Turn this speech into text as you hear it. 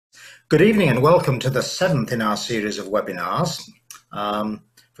Good evening and welcome to the seventh in our series of webinars.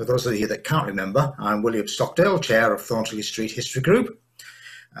 For those of you that can't remember, I'm William Stockdale, Chair of Thornton le Street History Group.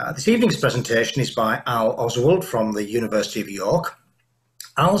 This evening's presentation is by Al Oswald from the University of York.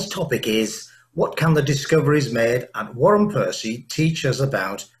 Al's topic is, what can the discoveries made at Wharram Percy teach us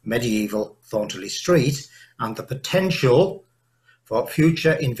about medieval Thornton le Street and the potential for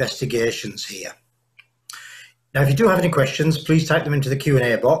future investigations here? Now, if you do have any questions, please type them into the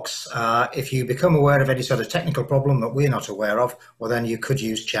Q&A box. If you become aware of any sort of technical problem that we're not aware of, well, then you could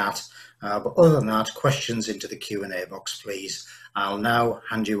use chat. But other than that, questions into the Q&A box, please. I'll now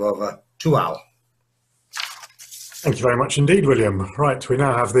hand you over to Al. Thank you very much indeed, William. Right, we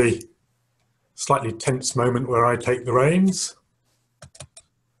now have the slightly tense moment where I take the reins.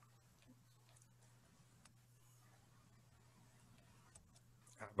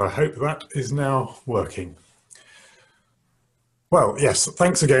 I hope that is now working. Well, yes,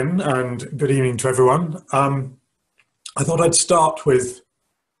 thanks again and good evening to everyone. I thought I'd start with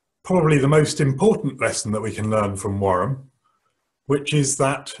probably the most important lesson that we can learn from Wharram, which is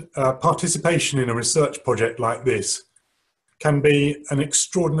that participation in a research project like this can be an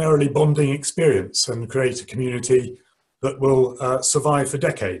extraordinarily bonding experience and create a community that will survive for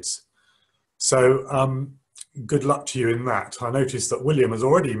decades. So good luck to you in that. I noticed that William has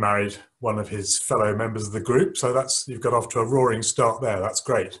already married one of his fellow members of the group, so you've got off to a roaring start there. That's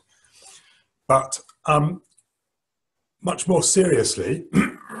great. But much more seriously,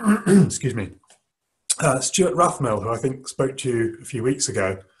 excuse me, Stuart Rathmell, who I think spoke to you a few weeks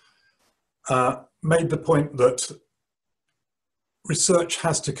ago, made the point that research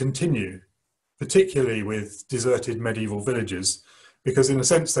has to continue, particularly with deserted medieval villages, because in a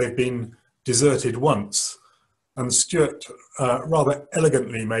sense they've been deserted once. And Stuart rather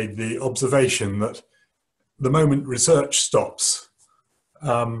elegantly made the observation that the moment research stops,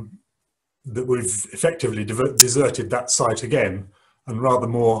 that we've effectively deserted that site again, and rather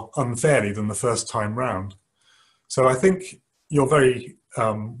more unfairly than the first time round. So I think you're very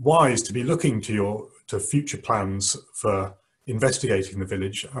wise to be looking to future plans for investigating the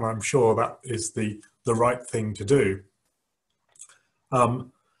village, and I'm sure that is the right thing to do.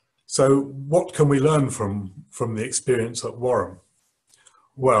 So what can we learn from the experience at Wharram?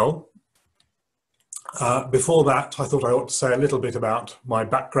 Well, before that, I thought I ought to say a little bit about my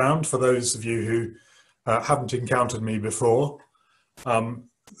background for those of you who haven't encountered me before.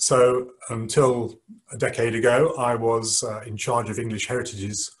 So until a decade ago, I was in charge of English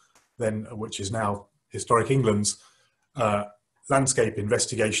Heritage's, then, which is now Historic England's, landscape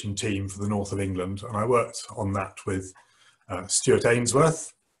investigation team for the north of England. And I worked on that with Stuart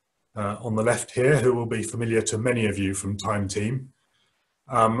Ainsworth, on the left here, who will be familiar to many of you from Time Team.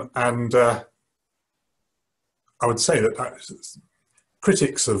 And I would say that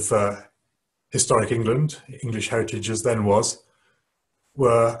critics of Historic England, English Heritage as then was,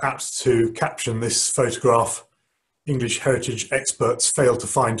 were apt to caption this photograph, English Heritage experts fail to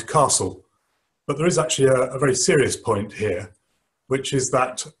find castle. But there is actually a very serious point here, which is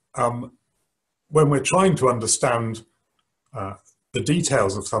that when we're trying to understand the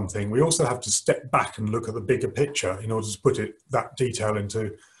details of something, we also have to step back and look at the bigger picture in order to put that detail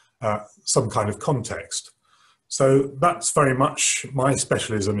into some kind of context. So that's very much my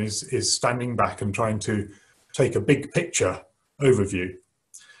specialism, is standing back and trying to take a big picture overview.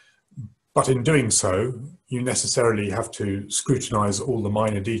 But in doing so, you necessarily have to scrutinize all the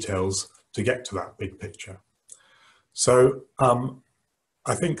minor details to get to that big picture. So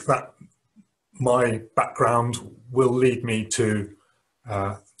I think that my background will lead me to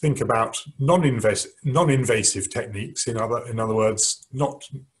think about non-invasive techniques, in other words, not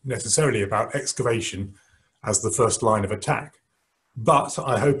necessarily about excavation as the first line of attack, but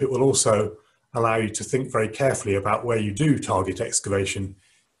I hope it will also allow you to think very carefully about where you do target excavation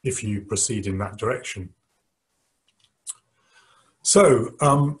if you proceed in that direction. So,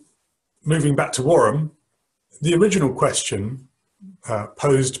 moving back to Wharram, the original question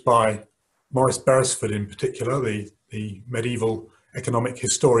posed by Maurice Beresford in particular, the medieval economic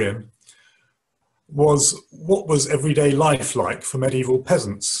historian, was what was everyday life like for medieval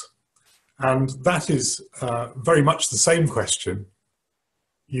peasants? And that is very much the same question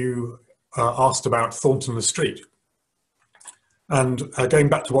you asked about Thornton le Street. And going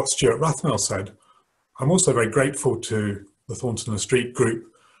back to what Stuart Rathmell said, I'm also very grateful to the Thornton le Street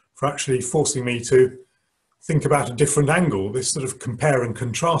group for actually forcing me to think about a different angle. This sort of compare and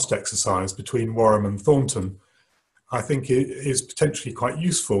contrast exercise between Wharram and Thornton, I think it is potentially quite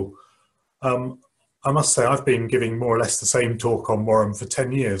useful. I must say I've been giving more or less the same talk on Wharram for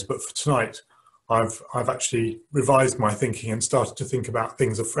 10 years, but for tonight I've actually revised my thinking and started to think about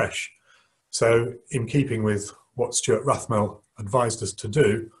things afresh. So in keeping with what Stuart Ruthmel advised us to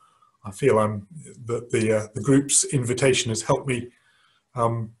do, I feel that the group's invitation has helped me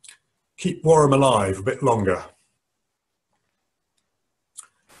keep Wharram alive a bit longer.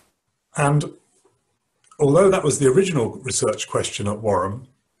 And although that was the original research question at Wharram,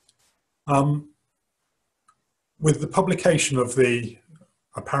 with the publication of the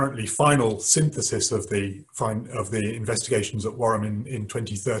apparently final synthesis of the investigations at Wharram in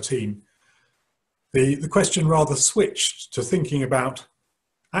 2013, the question rather switched to thinking about,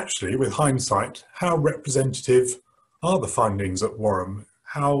 actually, with hindsight, how representative are the findings at Wharram?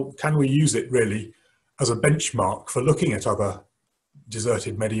 How can we use it really as a benchmark for looking at other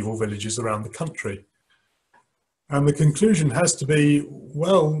deserted medieval villages around the country? And the conclusion has to be,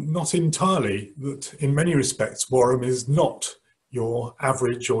 well, not entirely, that in many respects Wharram is not your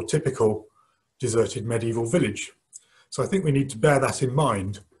average or typical deserted medieval village. So I think we need to bear that in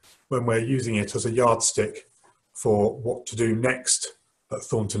mind when we're using it as a yardstick for what to do next at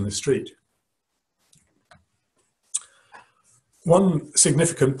Thornton le Street. One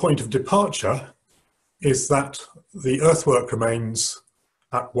significant point of departure is that the earthwork remains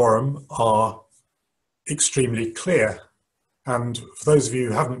at Wharram are extremely clear. And for those of you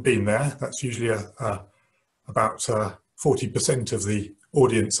who haven't been there, that's usually about 40% of the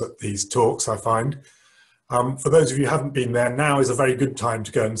audience at these talks, I find. For those of you who haven't been there, now is a very good time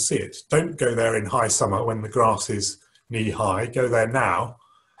to go and see it. Don't go there in high summer when the grass is knee-high. Go there now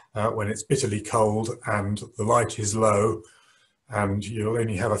when it's bitterly cold and the light is low and you'll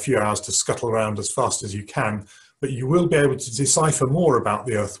only have a few hours to scuttle around as fast as you can. But you will be able to decipher more about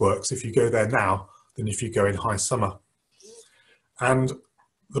the earthworks if you go there now than if you go in high summer. And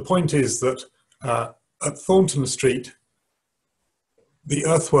the point is that at Thornton le Street, the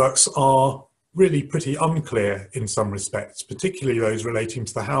earthworks are really pretty unclear in some respects, particularly those relating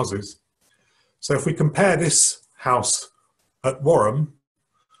to the houses. So if we compare this house at Wharram,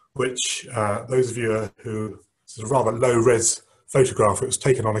 which those of you who, it's a rather low-res photograph, it was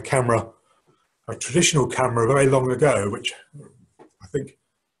taken on a camera, a traditional camera very long ago, which I think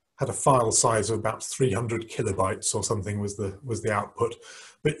had a file size of about 300 kilobytes or something was the output.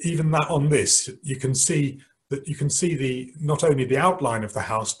 But even that on this, you can see not only the outline of the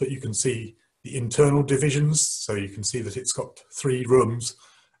house, but you can see the internal divisions. So you can see that it's got 3 rooms.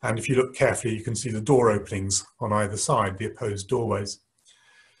 And if you look carefully, you can see the door openings on either side, the opposed doorways.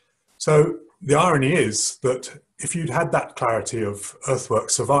 So the irony is that if you'd had that clarity of earthwork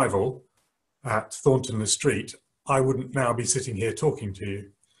survival at Thornton le Street, I wouldn't now be sitting here talking to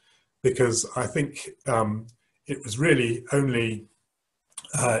you, because I think it was really only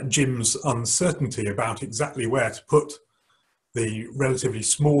Jim's uncertainty about exactly where to put the relatively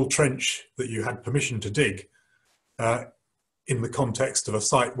small trench that you had permission to dig in the context of a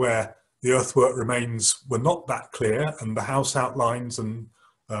site where the earthwork remains were not that clear and the house outlines and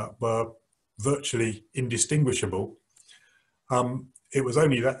were virtually indistinguishable. It was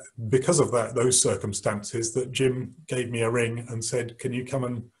only that because of those circumstances that Jim gave me a ring and said, can you come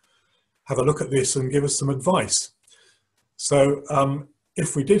and have a look at this and give us some advice? So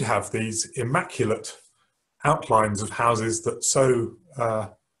if we did have these immaculate outlines of houses that so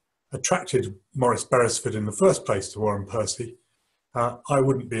attracted Maurice Beresford in the first place to Wharram Percy, I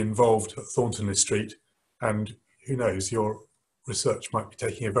wouldn't be involved at Thornton le Street, and who knows, your research might be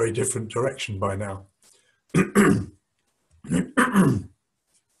taking a very different direction by now.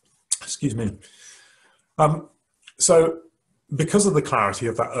 Excuse me. So because of the clarity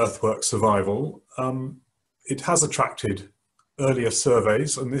of that earthwork survival, it has attracted earlier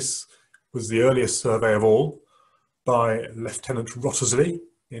surveys, and this was the earliest survey of all by Lieutenant Wrottesley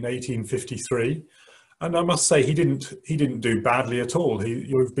in 1853. And I must say he didn't do badly at all.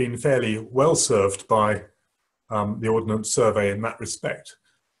 You've been fairly well served by the Ordnance Survey in that respect.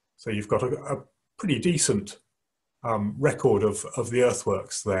 So you've got a pretty decent record of the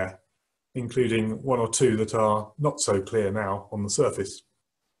earthworks there, including 1 or 2 that are not so clear now on the surface.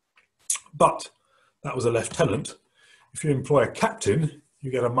 But that was a lieutenant. If you employ a captain, you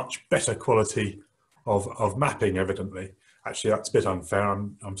get a much better quality of mapping, evidently. Actually, that's a bit unfair.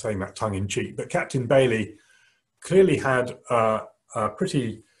 I'm saying that tongue in cheek. But Captain Bailey clearly had a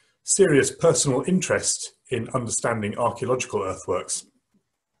pretty serious personal interest in understanding archaeological earthworks.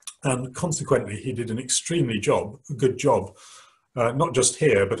 And consequently, he did an extremely good job, not just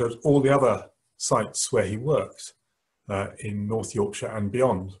here, but at all the other sites where he worked in North Yorkshire and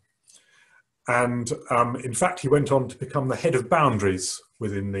beyond. And in fact, he went on to become the head of boundaries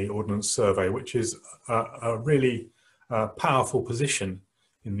within the Ordnance Survey, which is a really powerful position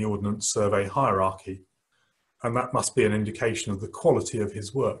in the Ordnance Survey hierarchy. And that must be an indication of the quality of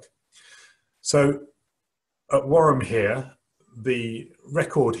his work. So at Wharram here, the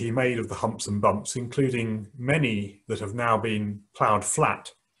record he made of the humps and bumps, including many that have now been ploughed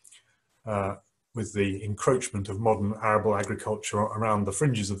flat with the encroachment of modern arable agriculture around the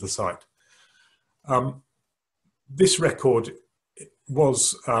fringes of the site. This record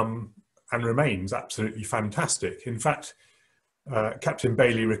was and remains absolutely fantastic. In fact, Captain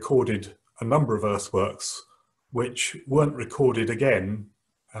Bailey recorded a number of earthworks which weren't recorded again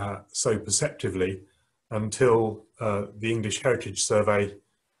so perceptively until the English Heritage Survey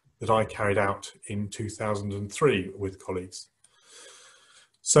that I carried out in 2003 with colleagues.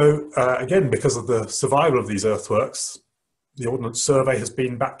 So again, because of the survival of these earthworks, the Ordnance Survey has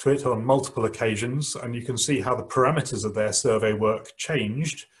been back to it on multiple occasions, and you can see how the parameters of their survey work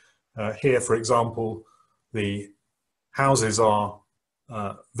changed. Here, for example, the houses are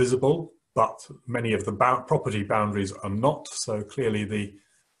visible, but many of the property boundaries are not. So clearly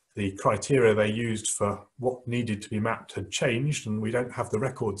the criteria they used for what needed to be mapped had changed, and we don't have the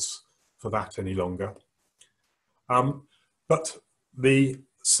records for that any longer. But the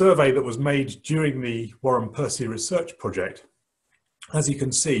survey that was made during the Wharram Percy research project, as you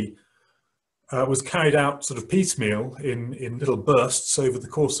can see, was carried out sort of piecemeal in little bursts over the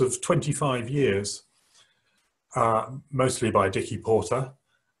course of 25 years, mostly by Dickie Porter.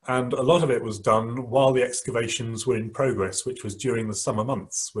 And a lot of it was done while the excavations were in progress, which was during the summer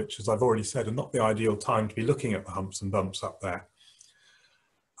months, which, as I've already said, are not the ideal time to be looking at the humps and bumps up there.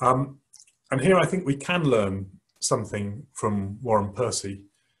 And here I think we can learn something from Wharram Percy,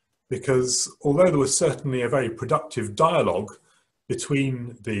 because although there was certainly a very productive dialogue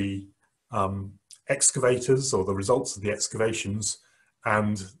between the excavators, or the results of the excavations,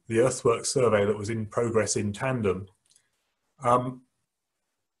 and the earthwork survey that was in progress in tandem,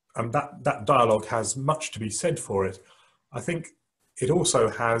 and that dialogue has much to be said for it, I think it also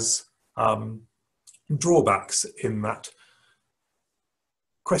has drawbacks in that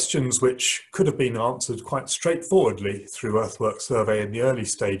questions which could have been answered quite straightforwardly through earthwork survey in the early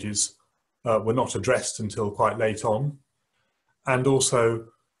stages were not addressed until quite late on, and also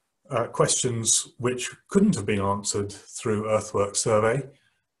questions which couldn't have been answered through earthwork survey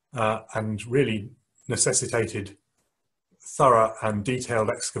and really necessitated thorough and detailed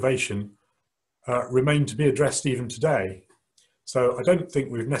excavation remain to be addressed even today. So I don't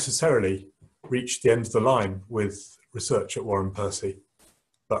think we've necessarily reached the end of the line with research at Wharram Percy,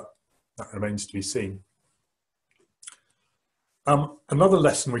 but that remains to be seen. Another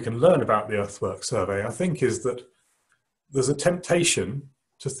lesson we can learn about the earthwork survey, I think, is that there's a temptation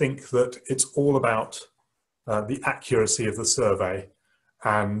to think that it's all about the accuracy of the survey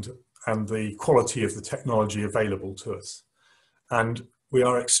and the quality of the technology available to us. And we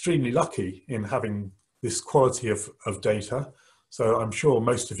are extremely lucky in having this quality of data. So I'm sure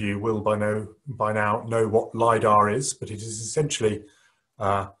most of you will by now know what LiDAR is, but it is essentially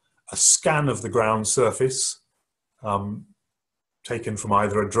a scan of the ground surface taken from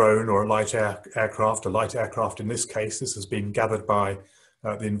either a drone or a light aircraft. A light aircraft in this case. This has been gathered by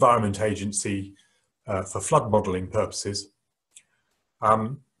the Environment Agency for flood modelling purposes.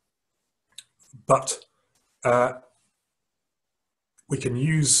 But we can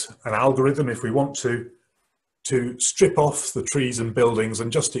use an algorithm if we want to strip off the trees and buildings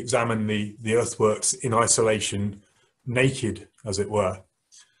and just examine the earthworks in isolation, naked, as it were.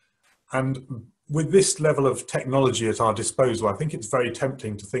 And with this level of technology at our disposal, I think it's very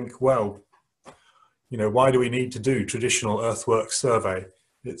tempting to think, well, you know, why do we need to do traditional earthwork survey?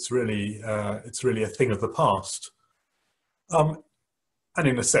 It's really a thing of the past. And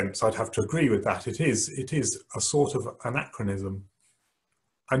in a sense, I'd have to agree with that. It is a sort of anachronism.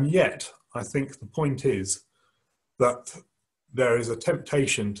 And yet, I think the point is that there is a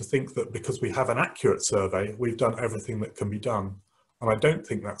temptation to think that because we have an accurate survey, we've done everything that can be done. And I don't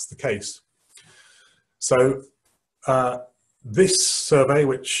think that's the case. So this survey,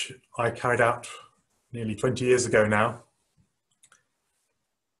 which I carried out nearly 20 years ago now,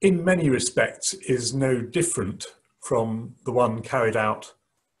 in many respects is no different from the one carried out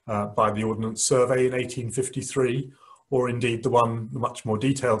by the Ordnance Survey in 1853, or indeed the much more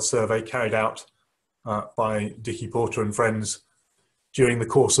detailed survey carried out by Dickie Porter and friends during the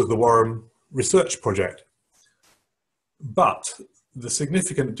course of the Wharram research project. But the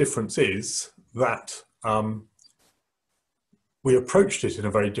significant difference is that we approached it in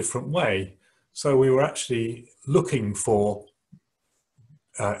a very different way. So we were actually looking for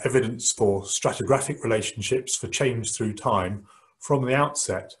evidence for stratigraphic relationships, for change through time from the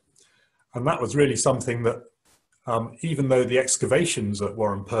outset. And that was really something that, even though the excavations at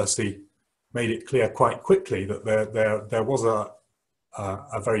Wharram Percy made it clear quite quickly that there was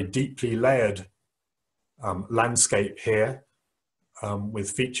a very deeply layered landscape here,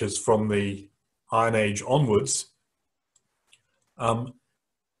 with features from the Iron Age onwards.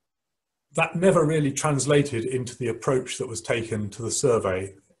 That never really translated into the approach that was taken to the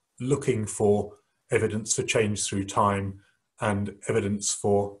survey, looking for evidence for change through time and evidence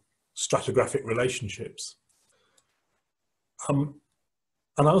for stratigraphic relationships. And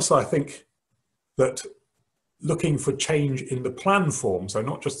also I think that looking for change in the plan form, so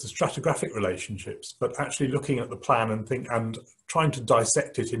not just the stratigraphic relationships, but actually looking at the plan and trying to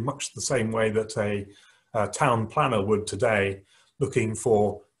dissect it in much the same way that a town planner would today, looking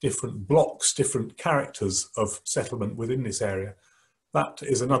for different blocks, different characters of settlement within this area. That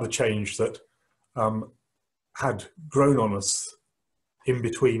is another change that had grown on us in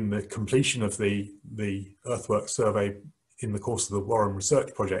between the completion of the earthworks survey in the course of the Wharram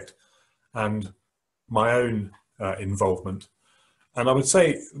research project and my own involvement. And I would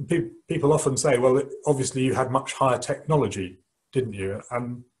say, people often say, well, obviously you had much higher technology, didn't you?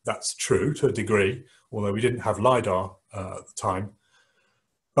 And that's true to a degree, although we didn't have LiDAR at the time.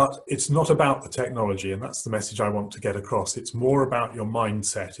 But it's not about the technology, and that's the message I want to get across. It's more about your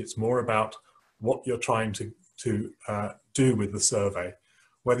mindset. It's more about what you're trying to do with the survey,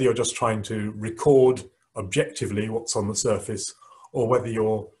 whether you're just trying to record objectively what's on the surface, or whether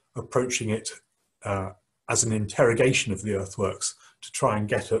you're approaching it as an interrogation of the earthworks to try and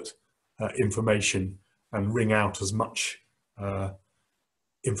get at information and wring out as much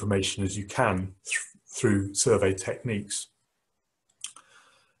information as you can through survey techniques.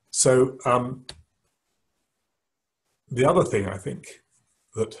 So the other thing I think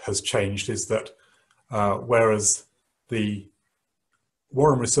that has changed is that whereas the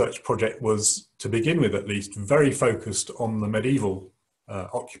Wharram Research Project was, to begin with at least, very focused on the medieval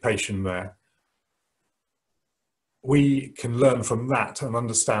occupation there, we can learn from that and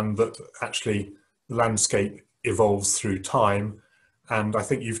understand that actually the landscape evolves through time. And I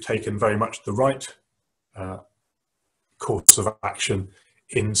think you've taken very much the right course of action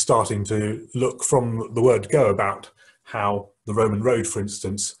in starting to look from the word go about how the Roman road, for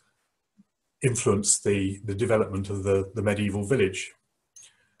instance, influenced the development of the medieval village.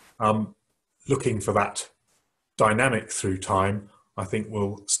 Looking for that dynamic through time, I think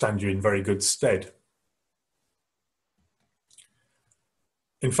will stand you in very good stead.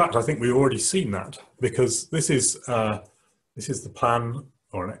 In fact, I think we've already seen that, because this is the plan,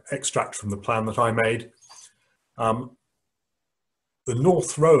 or an extract from the plan that I made. The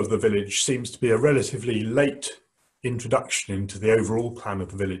north row of the village seems to be a relatively late introduction into the overall plan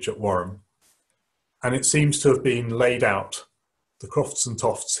of the village at Wharram. And it seems to have been laid out, the crofts and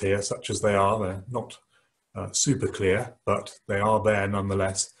tofts here, such as they are, they're not super clear, but they are there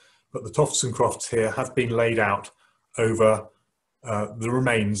nonetheless. But the tofts and crofts here have been laid out over the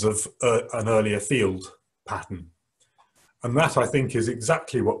remains of an earlier field pattern. And that, I think, is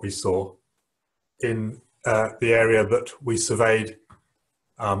exactly what we saw in the area that we surveyed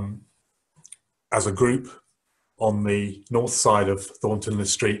as a group on the north side of Thornton le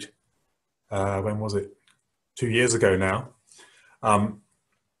Street. When was it? 2 years ago now,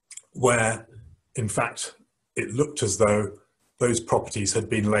 where in fact it looked as though those properties had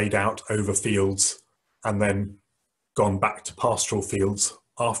been laid out over fields and then gone back to pastoral fields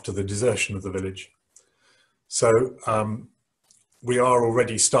after the desertion of the village. So we are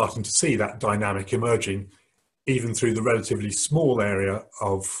already starting to see that dynamic emerging, even through the relatively small area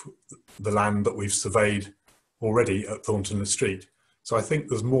of the land that we've surveyed already at Thornton le Street. So I think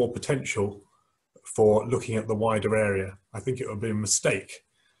there's more potential for looking at the wider area. I think it would be a mistake,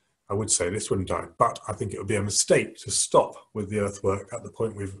 I would say this, wouldn't I? But I think it would be a mistake to stop with the earthwork at the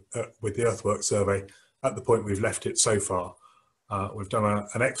point with the earthwork survey at the point we've left it so far. We've done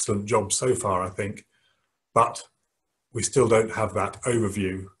an excellent job so far, I think, but we still don't have that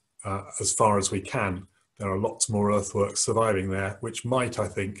overview as far as we can. There are lots more earthworks surviving there, which might, I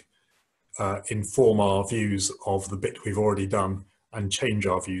think, inform our views of the bit we've already done and change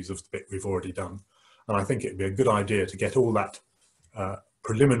our views of the bit we've already done. And I think it'd be a good idea to get all that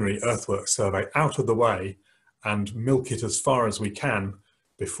preliminary earthwork survey out of the way and milk it as far as we can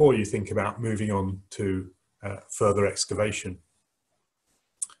before you think about moving on to further excavation.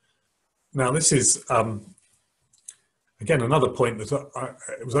 Now, this is, again, another point that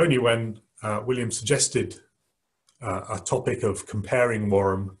it was only when William suggested a topic of comparing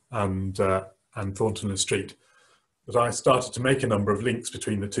Wharram and Thornton le Street that I started to make a number of links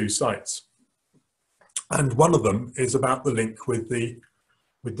between the two sites. And one of them is about the link with the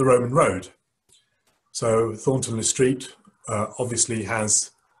Roman road. So Thornton le Street obviously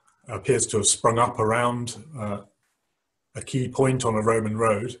appears to have sprung up around a key point on a Roman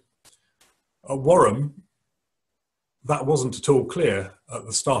road. At Wharram, that wasn't at all clear at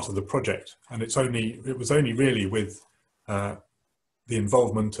the start of the project, and it was only really with the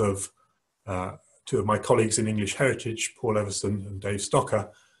involvement of two of my colleagues in English Heritage, Paul Everson and Dave Stocker,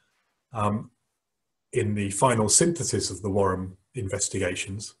 in the final synthesis of the Wharram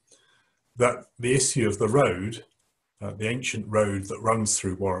investigations, that the issue of the road, the ancient road that runs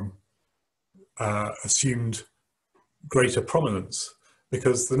through Wharram, assumed greater prominence,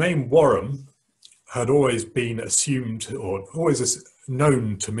 because the name Wharram had always been assumed, or always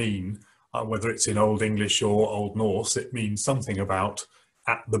known to mean, whether it's in Old English or Old Norse, it means something about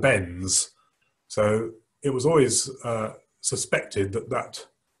at the bends. So it was always suspected that that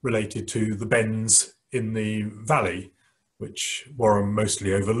related to the bends in the valley, which Wharram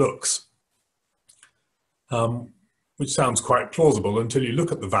mostly overlooks. Which sounds quite plausible until you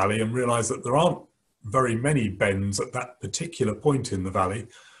look at the valley and realise that there aren't very many bends at that particular point in the valley,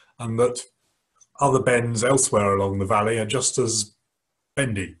 and that other bends elsewhere along the valley are just as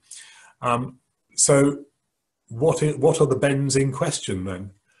bendy. So what are the bends in question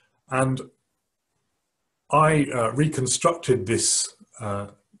then? And I reconstructed this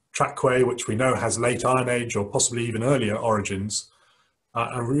trackway, which we know has late Iron Age or possibly even earlier origins,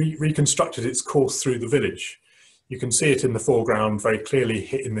 and reconstructed its course through the village. You can see it in the foreground very clearly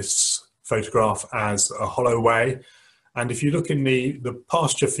in this photograph as a hollow way. And if you look in the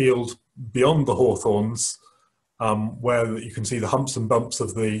pasture field beyond the hawthorns, where you can see the humps and bumps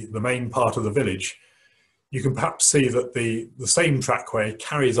of the main part of the village, you can perhaps see that the same trackway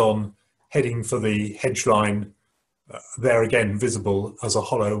carries on heading for the hedge line, there again visible as a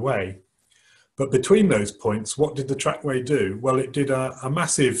hollow way. But between those points, what did the trackway do? Well, it did a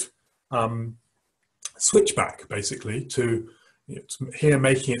massive switchback, basically, to here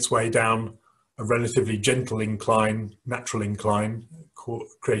making its way down a relatively gentle incline, natural incline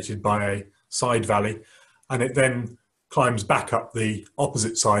created by a side valley, and it then climbs back up the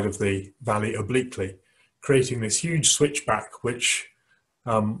opposite side of the valley obliquely, creating this huge switchback, which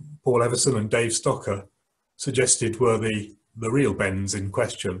Paul Everson and Dave Stocker suggested were the real bends in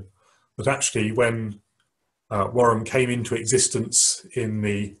question. But actually, when Wharram came into existence in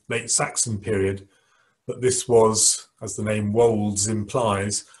the late Saxon period, that this was, as the name Wolds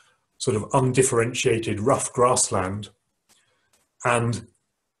implies, sort of undifferentiated rough grassland, and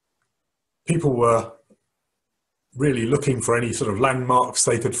people were really looking for any sort of landmarks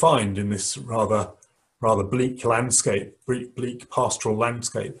they could find in this rather bleak landscape, bleak pastoral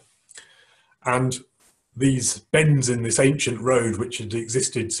landscape. And these bends in this ancient road, which had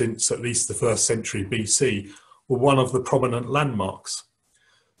existed since at least the 1st century BC, were one of the prominent landmarks.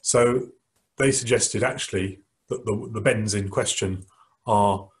 So they suggested actually that the bends in question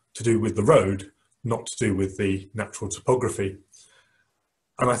are to do with the road, not to do with the natural topography.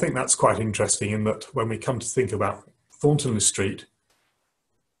 And I think that's quite interesting, in that when we come to think about Thornton le Street,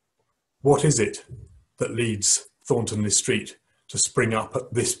 what is it that leads Thornton le Street to spring up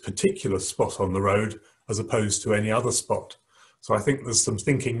at this particular spot on the road as opposed to any other spot? So I think there's some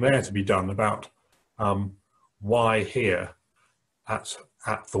thinking there to be done about why here at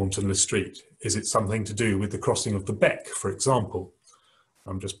Thornton le Street. Is it something to do with the crossing of the beck, for example?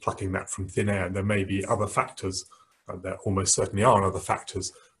 I'm just plucking that from thin air. There may be other factors. There almost certainly are other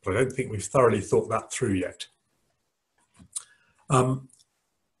factors, but I don't think we've thoroughly thought that through yet.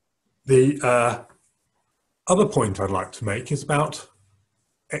 The other point I'd like to make is about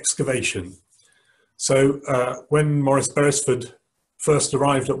excavation. So when Maurice Beresford first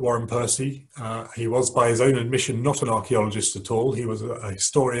arrived at Wharram Percy, he was, by his own admission, not an archaeologist at all. He was a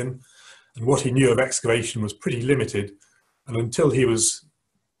historian, and what he knew of excavation was pretty limited. And until he was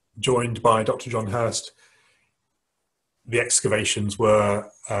joined by Dr. John Hurst, the excavations were,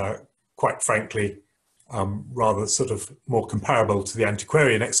 quite frankly, rather sort of more comparable to the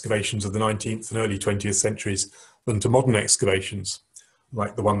antiquarian excavations of the 19th and early 20th centuries than to modern excavations,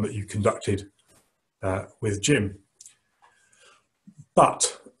 like the one that you conducted with Jim.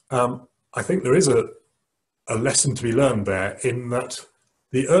 But I think there is a lesson to be learned there, in that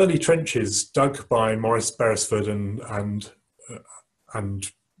the early trenches dug by Maurice Beresford and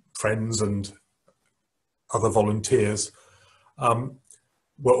friends and other volunteers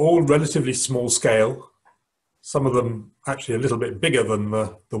were all relatively small scale. Some of them actually a little bit bigger than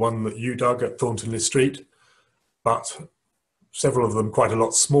the one that you dug at Thornton le Street, but several of them quite a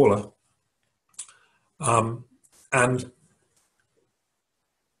lot smaller. And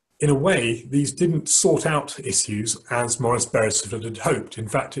in a way, these didn't sort out issues as Maurice Beresford had hoped. In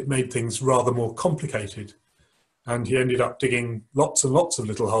fact, it made things rather more complicated. And he ended up digging lots and lots of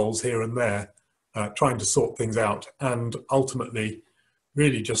little holes here and there, trying to sort things out, and ultimately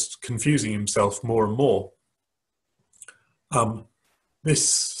really just confusing himself more and more. This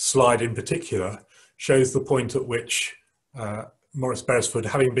slide in particular shows the point at which Maurice Beresford,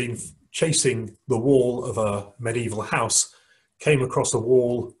 having been chasing the wall of a medieval house, came across a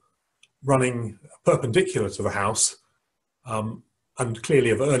wall running perpendicular to the house, and clearly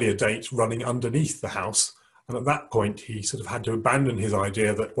of earlier date running underneath the house. And at that point he sort of had to abandon his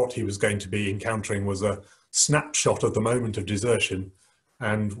idea that what he was going to be encountering was a snapshot of the moment of desertion,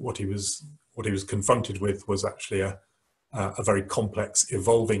 and what he was confronted with was actually a very complex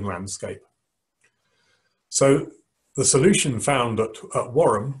evolving landscape. So the solution found at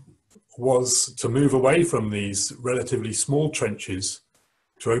Wharram was to move away from these relatively small trenches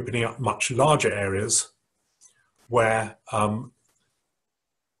to opening up much larger areas where,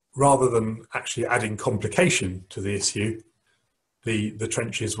 rather than actually adding complication to the issue, the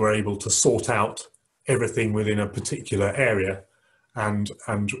trenches were able to sort out everything within a particular area and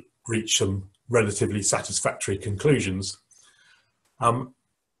reach some relatively satisfactory conclusions. And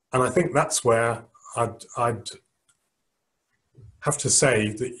I think that's where I'd have to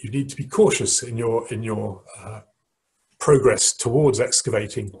say that you need to be cautious in your progress towards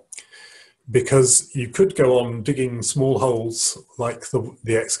excavating, because you could go on digging small holes like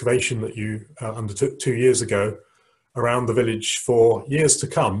the excavation that you undertook 2 years ago around the village for years to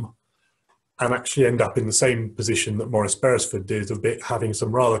come, and actually end up in the same position that Maurice Beresford did, of having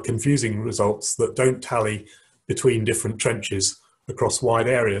some rather confusing results that don't tally between different trenches across wide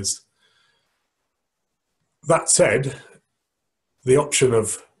areas. That said, the option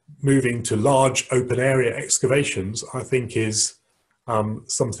of moving to large open area excavations, I think, is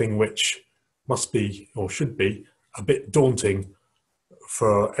something which must be, or should be, a bit daunting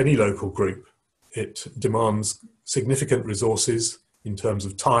for any local group. It demands significant resources in terms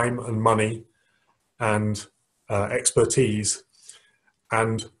of time and money and expertise,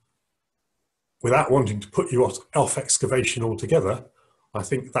 and without wanting to put you off excavation altogether, I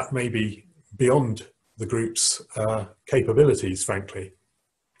think that may be beyond the group's capabilities, frankly.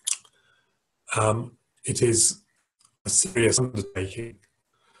 It is a serious undertaking.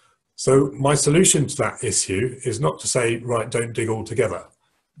 So my solution to that issue is not to say, right, don't dig altogether,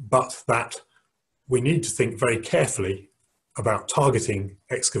 but that we need to think very carefully about targeting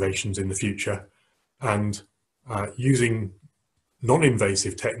excavations in the future and using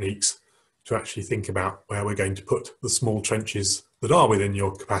non-invasive techniques to actually think about where we're going to put the small trenches that are within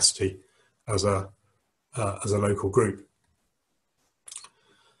your capacity as a local group.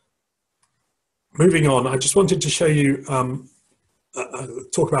 Moving on, I just wanted to show you,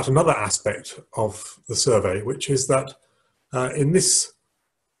 talk about another aspect of the survey, which is that in this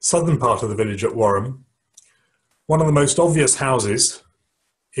southern part of the village at Wharram, one of the most obvious houses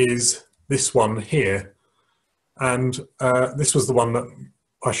is this one here. And this was the one that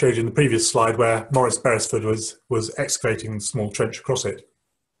I showed you in the previous slide, where Maurice Beresford was excavating a small trench across it.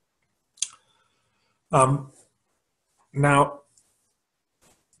 Now,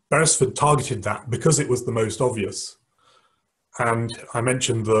 Beresford targeted that because it was the most obvious. And I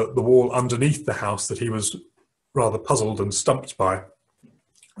mentioned the wall underneath the house that he was rather puzzled and stumped by.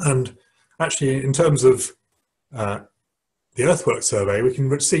 And actually, in terms of the earthwork survey, we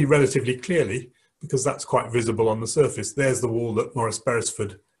can see relatively clearly, because that's quite visible on the surface. There's the wall that Maurice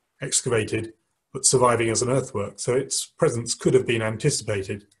Beresford excavated, but surviving as an earthwork. So its presence could have been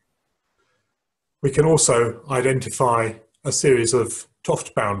anticipated. We can also identify a series of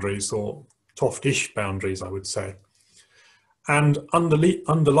toft boundaries, or toftish boundaries, I would say. And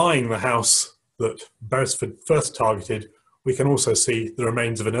underlying the house that Beresford first targeted, we can also see the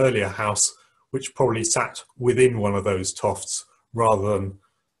remains of an earlier house which probably sat within one of those tofts, rather than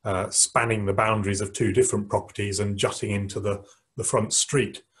spanning the boundaries of two different properties and jutting into the front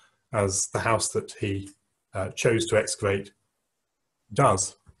street, as the house that he chose to excavate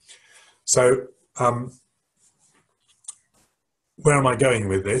does. So where am I going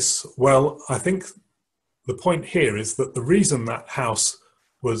with this? Well, I think the point here is that the reason that house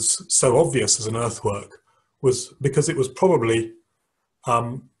was so obvious as an earthwork was because it was probably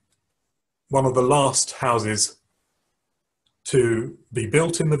one of the last houses to be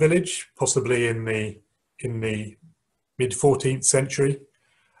built in the village, possibly in the mid-14th century,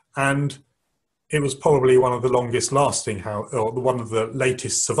 and it was probably one of the longest lasting house, or one of the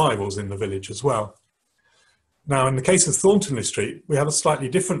latest survivals in the village as well. Now, in the case of Thornton le Street, we have a slightly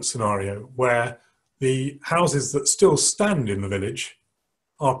different scenario, where the houses that still stand in the village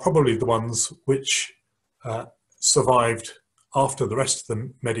are probably the ones which survived after the rest of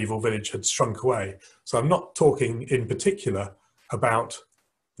the medieval village had shrunk away. So I'm not talking in particular about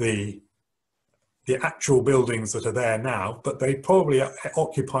the the actual buildings that are there now, but they probably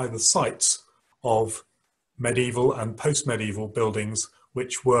occupy the sites of medieval and post-medieval buildings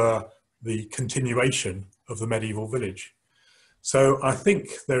which were the continuation of the medieval village. So I think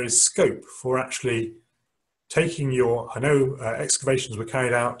there is scope for actually taking I know excavations were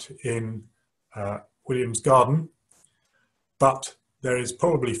carried out in William's garden, but there is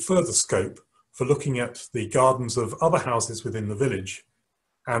probably further scope for looking at the gardens of other houses within the village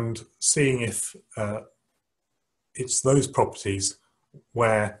and seeing if it's those properties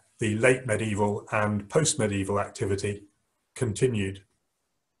where the late medieval and post-medieval activity continued.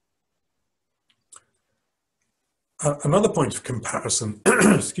 Another point of comparison,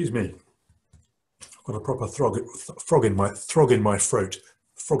 excuse me, I've got a proper frog in my throat.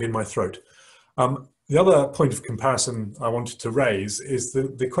 The other point of comparison I wanted to raise is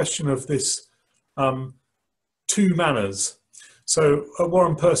the question of this two manors. So at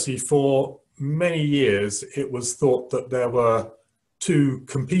Wharram Percy, for many years, it was thought that there were two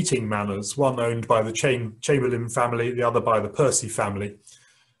competing manors, one owned by the Chamberlain family, the other by the Percy family.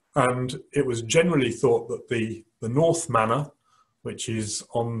 And it was generally thought that the North Manor, which is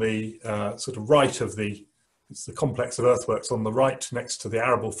on the sort of right of it's the complex of earthworks on the right next to the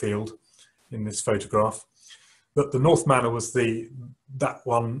arable field in this photograph, that the North Manor was that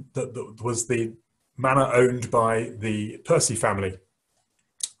was the manor owned by the Percy family,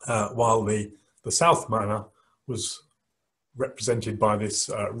 while the South Manor was represented by this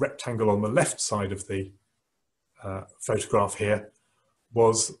rectangle on the left side of the photograph here,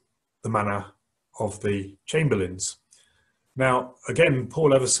 was the manor of the Chamberlains. Now, again,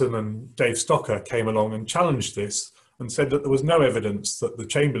 Paul Everson and Dave Stocker came along and challenged this and said that there was no evidence that the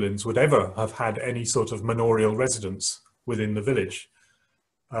Chamberlains would ever have had any sort of manorial residence within the village.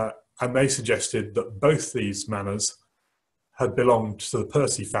 And they suggested that both these manors had belonged to the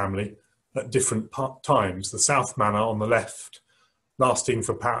Percy family at different times. The South Manor on the left, lasting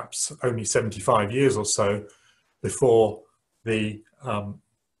for perhaps only 75 years or so before the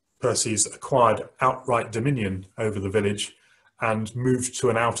Percys acquired outright dominion over the village and moved to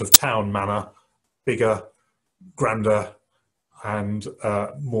an out-of-town manor, bigger, grander, and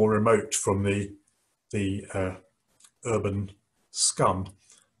more remote from the urban scum.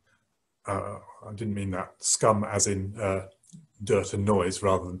 I didn't mean that. Scum as in dirt and noise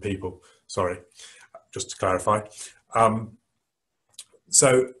rather than people. Sorry, just to clarify.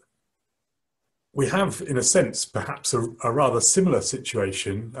 So we have, in a sense, perhaps a rather similar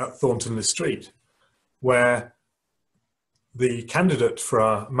situation at Thornton le Street, where the candidate for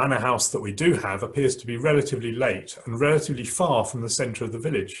a manor house that we do have appears to be relatively late and relatively far from the centre of the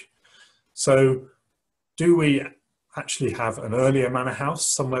village. So do we actually have an earlier manor house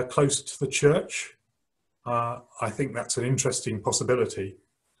somewhere close to the church? I think that's an interesting possibility.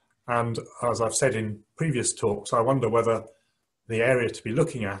 And as I've said in previous talks, I wonder whether the area to be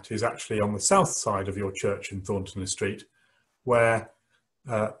looking at is actually on the south side of your church in Thornton le Street, where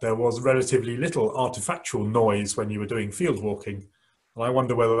there was relatively little artifactual noise when you were doing field walking. And I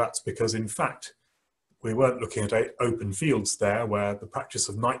wonder whether that's because, in fact, we weren't looking at open fields there where the practice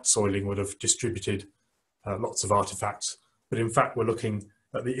of night soiling would have distributed lots of artifacts, but in fact we're looking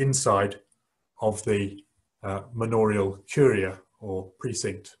at the inside of the manorial curia or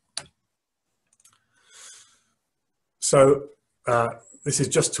precinct. So this is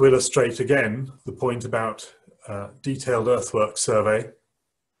just to illustrate again the point about detailed earthwork survey.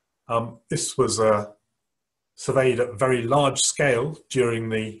 This was surveyed at very large scale during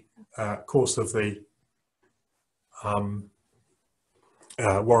the course of the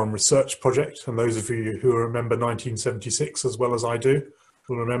Wharram Research Project, and those of you who remember 1976 as well as I do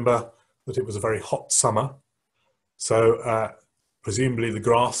will remember that it was a very hot summer. So presumably the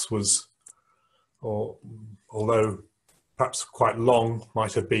grass was, although perhaps quite long,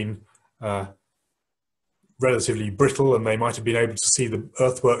 might have been relatively brittle, and they might have been able to see the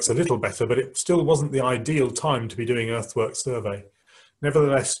earthworks a little better, but it still wasn't the ideal time to be doing earthwork survey.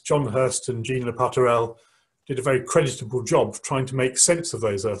 Nevertheless, John Hurst and Jean Le Paterel did a very creditable job trying to make sense of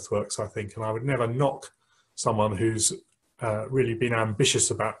those earthworks, I think, and I would never knock someone who's really been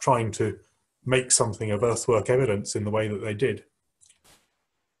ambitious about trying to make something of earthwork evidence in the way that they did.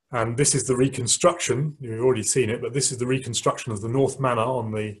 And this is the reconstruction, you've already seen it, but this is the reconstruction of the North Manor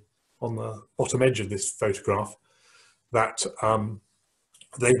on the bottom edge of this photograph that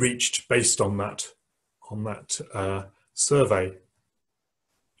they reached based on that survey.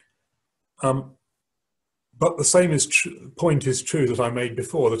 But the same point is true that I made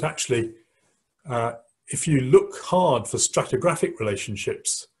before, that actually if you look hard for stratigraphic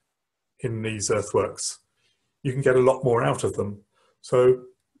relationships in these earthworks, you can get a lot more out of them. So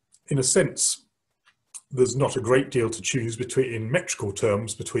in a sense, there's not a great deal to choose between, in metrical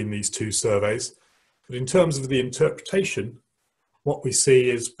terms, between these two surveys. But in terms of the interpretation, what we see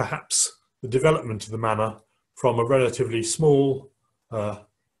is perhaps the development of the manor from a relatively small,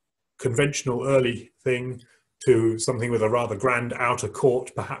 conventional early thing to something with a rather grand outer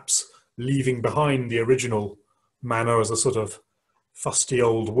court, perhaps leaving behind the original manor as a sort of fusty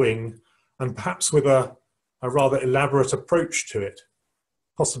old wing, and perhaps with a rather elaborate approach to it,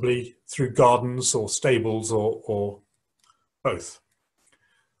 possibly through gardens or stables or both.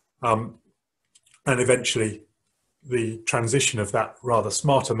 And eventually the transition of that rather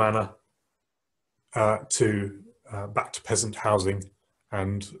smarter manor to back to peasant housing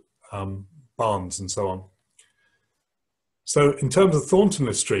and barns and so on. So in terms of Thornton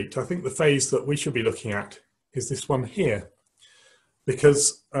le Street, I think the phase that we should be looking at is this one here,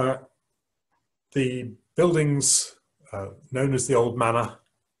 because the buildings known as the Old Manor,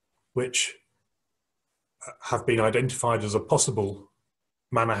 which have been identified as a possible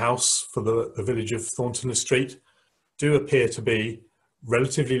manor house for the village of Thornton le Street, do appear to be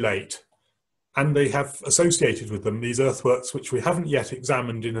relatively late, and they have associated with them these earthworks which we haven't yet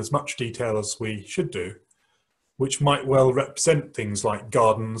examined in as much detail as we should do, which might well represent things like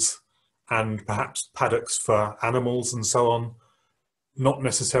gardens and perhaps paddocks for animals and so on. Not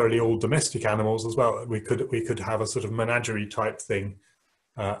necessarily all domestic animals as well. We could have a sort of menagerie type thing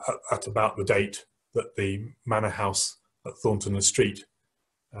at about the date that the manor house at Thornton le Street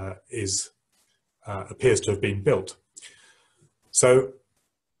appears to have been built. So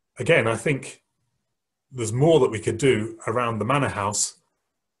again, I think there's more that we could do around the manor house,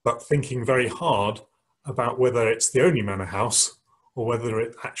 but thinking very hard about whether it's the only manor house or whether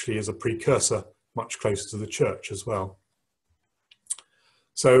it actually is a precursor much closer to the church as well.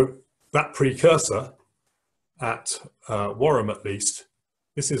 So that precursor at Wharram, at least,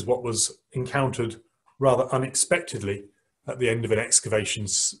 this is what was encountered rather unexpectedly at the end of an excavation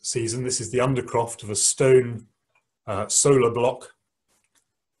season. This is the undercroft of a stone solar block,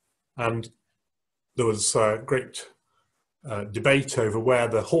 and there was great debate over where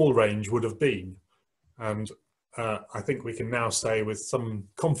the hall range would have been. And I think we can now say with some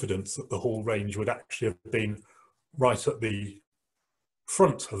confidence that the hall range would actually have been right at the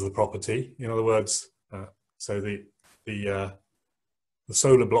front of the property. In other words, so the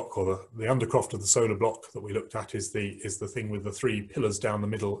solar block, or the undercroft of the solar block that we looked at is the thing with the three pillars down the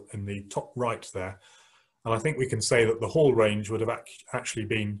middle in the top right there. And I think we can say that the hall range would have actually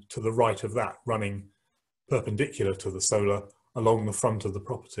been to the right of that, running perpendicular to the solar along the front of the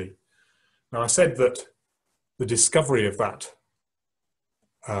property. Now, I said that the discovery of that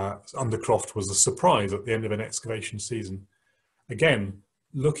undercroft was a surprise at the end of an excavation season. Again,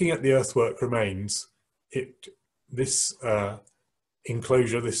 looking at the earthwork remains, this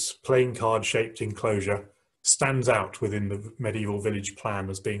enclosure, this plain card-shaped enclosure, stands out within the medieval village plan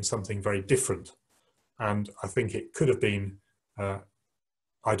as being something very different. And I think it could have been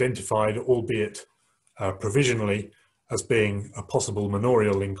identified, albeit provisionally, as being a possible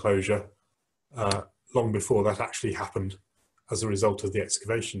manorial enclosure long before that actually happened as a result of the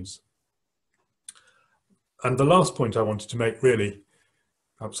excavations. And the last point I wanted to make, really,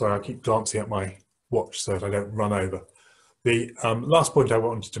 I'm sorry, I keep glancing at my watch so that I don't run over. The last point I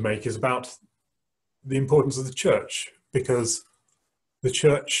wanted to make is about the importance of the church, because the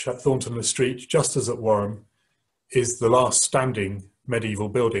church at Thornton le Street, just as at Wharram, is the last standing medieval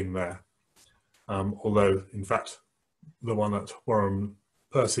building there. Although, in fact, the one at Wharram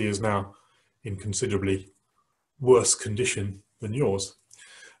Percy is now in considerably worse condition than yours.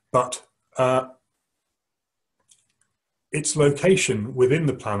 But its location within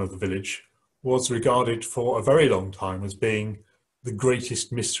the plan of the village was regarded for a very long time as being the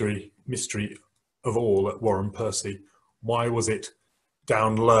greatest mystery of all at Wharram Percy. Why was it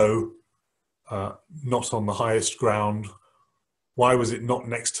down low, not on the highest ground? Why was it not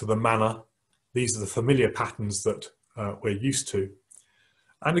next to the manor? These are the familiar patterns that we're used to.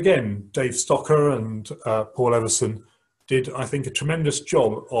 And again, Dave Stocker and Paul Everson did, I think, a tremendous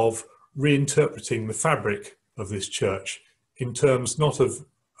job of reinterpreting the fabric of this church in terms not of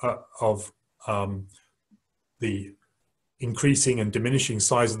the increasing and diminishing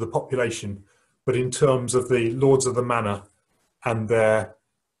size of the population, but in terms of the lords of the manor and their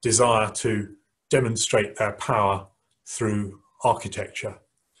desire to demonstrate their power through architecture.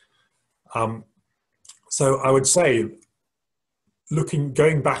 So I would say,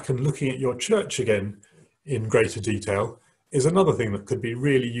 going back and looking at your church again in greater detail is another thing that could be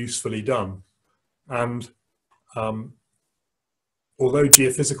really usefully done. And although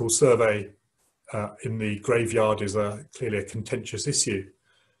geophysical survey in the graveyard is clearly a contentious issue,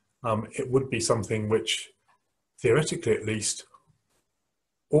 it would be something which, theoretically at least,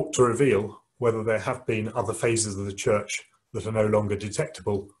 ought to reveal whether there have been other phases of the church that are no longer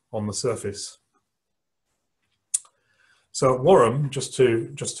detectable on the surface. So at Wharram, just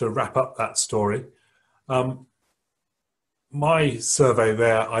to wrap up that story, my survey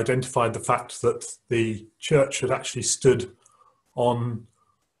there identified the fact that the church had actually stood on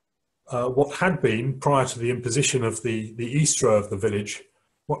what had been, prior to the imposition of the eastro of the village,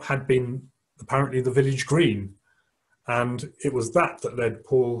 what had been apparently the village green. And it was that led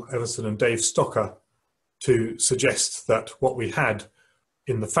Paul Everson and Dave Stocker to suggest that what we had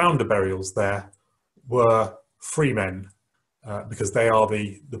in the founder burials there were freemen, because they are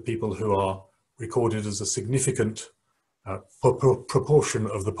the people who are recorded as a significant proportion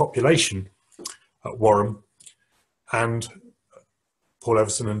of the population at Wharram. And Paul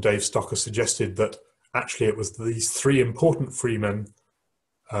Everson and Dave Stocker suggested that actually it was these three important freemen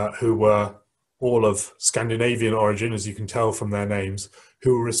who were all of Scandinavian origin, as you can tell from their names,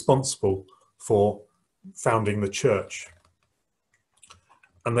 who were responsible for founding the church.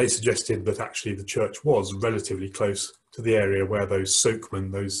 And they suggested that actually the church was relatively close to the area where those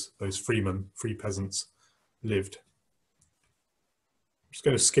sokemen, those freemen, free peasants, lived. I'm just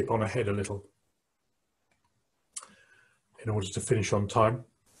going to skip on ahead a little in order to finish on time.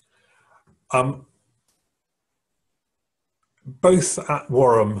 Both at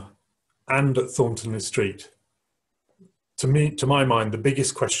Wharram and at Thornton le Street, to my mind, the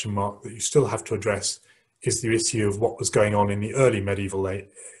biggest question mark that you still have to address is the issue of what was going on in the early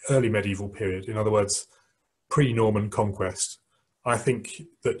medieval period. In other words, pre-Norman conquest. I think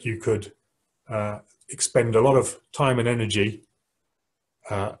that you could expend a lot of time and energy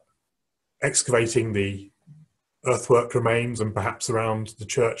excavating the earthwork remains and perhaps around the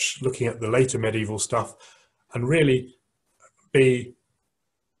church, looking at the later medieval stuff, and really be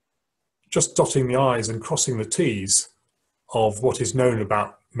just dotting the I's and crossing the T's of what is known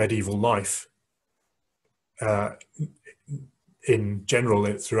about medieval life in general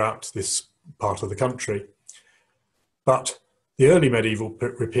throughout this part of the country. But the early medieval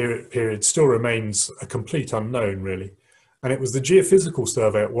period still remains a complete unknown, really. And it was the geophysical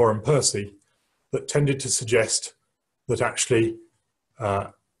survey at Wharram Percy that tended to suggest that actually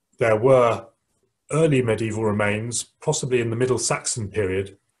there were early medieval remains, possibly in the Middle Saxon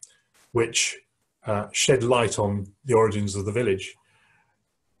period, which shed light on the origins of the village.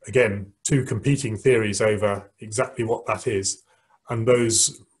 Again, two competing theories over exactly what that is, and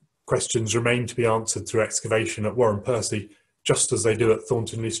those questions remain to be answered through excavation at Wharram Percy, just as they do at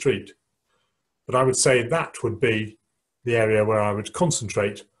Thornton le Street. But I would say that would be the area where I would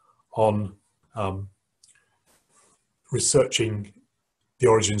concentrate on researching the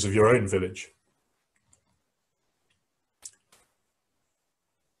origins of your own village.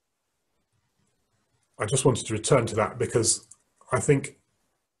 I just wanted to return to that because I think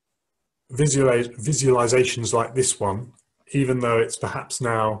visualizations like this one, even though it's perhaps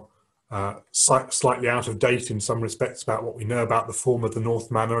now slightly out of date in some respects about what we know about the form of the North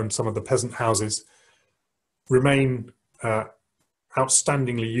Manor and some of the peasant houses, remain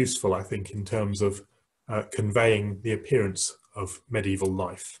outstandingly useful, I think, in terms of conveying the appearance of medieval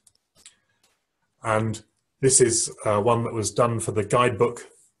life. And this is one that was done for the guidebook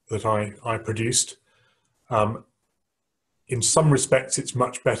that I produced. In some respects it's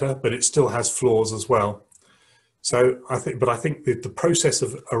much better, but it still has flaws as well. So I think that the process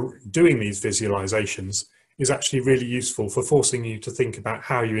of doing these visualizations is actually really useful for forcing you to think about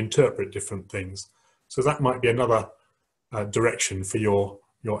how you interpret different things. So that might be another direction for your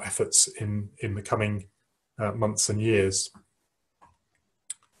efforts in the coming months and years.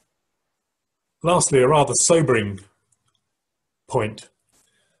 Lastly, a rather sobering point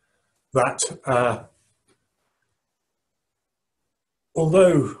that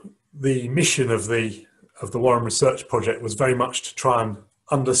although the mission of the Wharram Research Project was very much to try and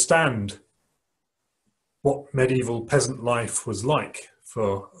understand what medieval peasant life was like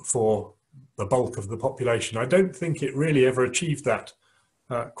for the bulk of the population, I don't think it really ever achieved that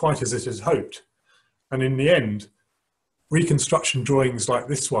quite as it had hoped. And in the end, reconstruction drawings like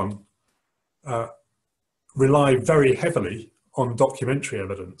this one rely very heavily on documentary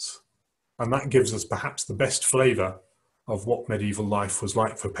evidence. And that gives us perhaps the best flavour of what medieval life was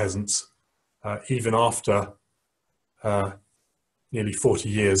like for peasants, even after nearly 40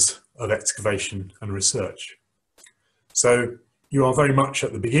 years of excavation and research. So you are very much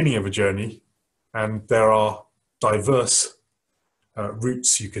at the beginning of a journey, and there are diverse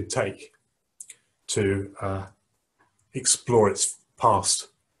routes you could take to explore its past.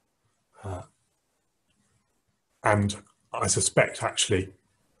 And I suspect actually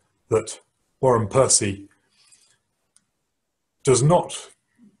that Wharram Percy does not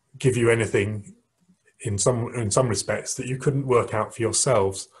give you anything in some respects that you couldn't work out for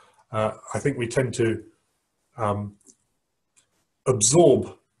yourselves. I think we tend to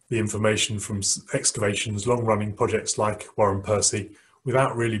absorb the information from excavations, long-running projects like Wharram Percy,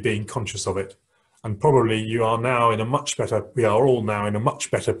 without really being conscious of it. And probably we are all now in a much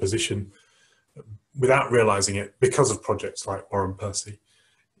better position without realizing it because of projects like Wharram Percy.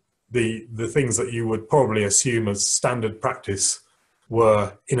 The things that you would probably assume as standard practice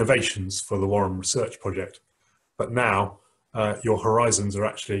were innovations for the Wharram Research Project. But now your horizons are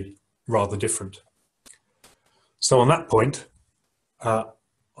actually rather different. So on that point,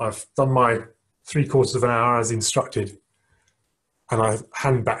 I've done my 3/4 of an hour as instructed, and I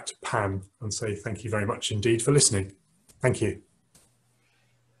hand back to Pam and say thank you very much indeed for listening. Thank you.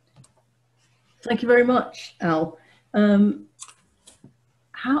 Thank you very much, Al.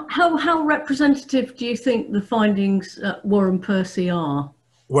 How representative do you think the findings at Wharram Percy are?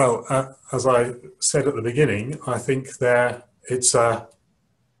 Well, as I said at the beginning, I think it's a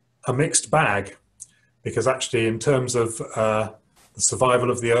mixed bag, because actually in terms of the survival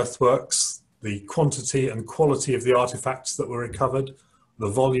of the earthworks, the quantity and quality of the artifacts that were recovered, the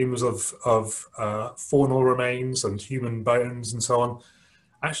volumes of faunal remains and human bones and so on,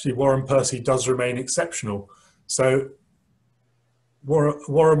 actually Wharram Percy does remain exceptional. So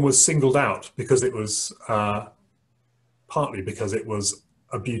Wharram was singled out because it was partly because it was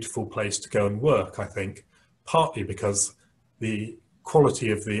a beautiful place to go and work, I think, partly because the quality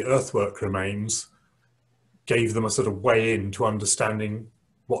of the earthwork remains gave them a sort of way in to understanding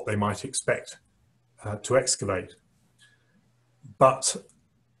what they might expect to excavate. But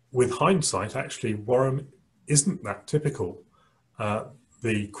with hindsight, actually, Wharram isn't that typical.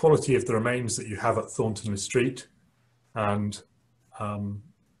 The quality of the remains that you have at Thornton le Street, and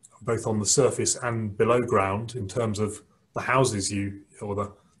both on the surface and below ground, in terms of the houses or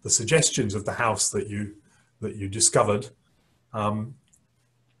the suggestions of the house that you discovered,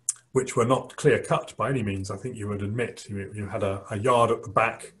 which were not clear cut by any means. I think you would admit you had a yard at the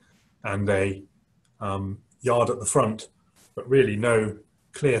back and a yard at the front, but really no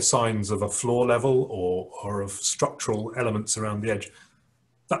clear signs of a floor level or of structural elements around the edge.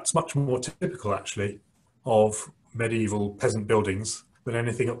 That's much more typical, actually, of medieval peasant buildings than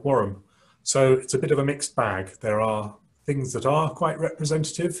anything at Wharram. So it's a bit of a mixed bag. There are things that are quite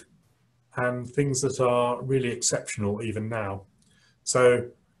representative and things that are really exceptional even now.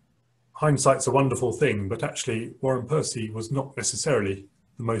 So hindsight's a wonderful thing, but actually Wharram Percy was not necessarily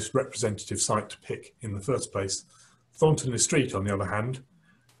the most representative site to pick in the first place. Thornton le Street, on the other hand,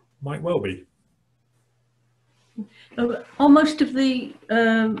 might well be. Are most of the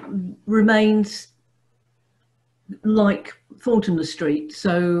remains like Thornton le Street,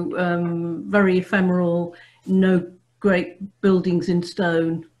 so very ephemeral, no great buildings in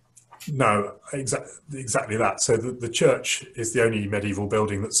stone? No, exactly that. So the church is the only medieval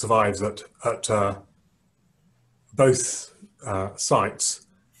building that survives at both sites.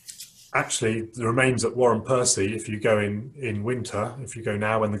 Actually, the remains at Wharram Percy, if you go in winter, if you go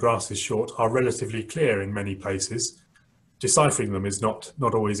now when the grass is short, are relatively clear in many places. Deciphering them is not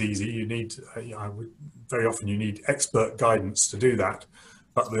always easy. You need, very often you need expert guidance to do that,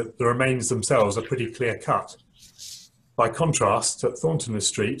 but the remains themselves are pretty clear cut. By contrast, at Thornton le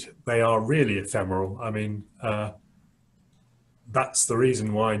Street, they are really ephemeral. I mean, that's the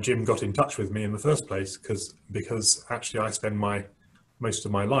reason why Jim got in touch with me in the first place, because actually I spend most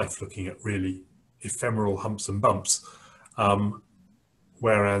of my life looking at really ephemeral humps and bumps.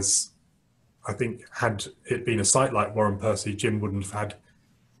 Whereas I think had it been a site like Wharram Percy, Jim wouldn't have had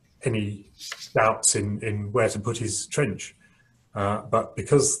any doubts in where to put his trench. But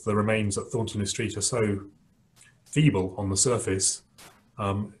because the remains at Thornton le Street are so feeble on the surface,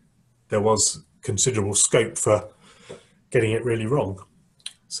 there was considerable scope for getting it really wrong.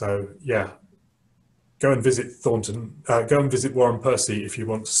 So yeah, go and visit Wharram Percy if you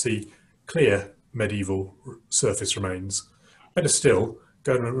want to see clear medieval surface remains. Better still,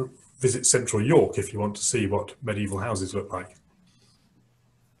 go and visit Central York if you want to see what medieval houses look like.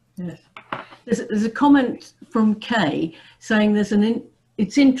 Yes. There's a comment from Kay saying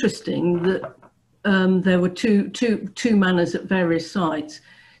it's interesting that there were two manors at various sites.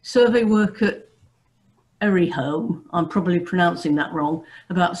 Survey work at Eryholm, I'm probably pronouncing that wrong,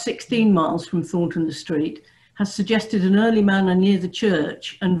 about 16 miles from Thornton le Street, has suggested an early manor near the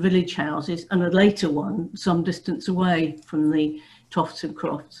church and village houses, and a later one some distance away from the Tofts and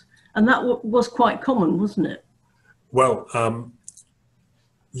Crofts. And that was quite common, wasn't it? Well,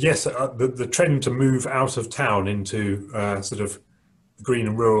 yes, the trend to move out of town into sort of green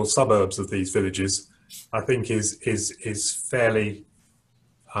and rural suburbs of these villages, I think is fairly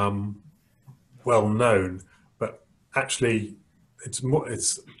well known. But actually, it's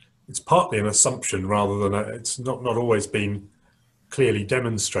partly an assumption rather than it's not always been clearly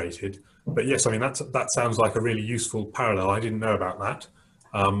demonstrated. But yes, I mean that sounds like a really useful parallel. I didn't know about that,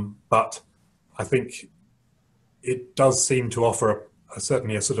 but I think it does seem to offer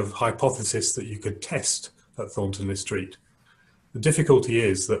certainly a sort of hypothesis that you could test at Thornton le Street. The difficulty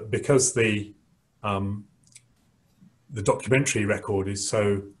is that because the documentary record is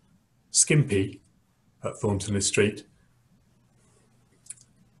so skimpy at Thornton le Street,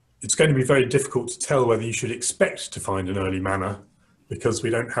 it's going to be very difficult to tell whether you should expect to find an early manor, because we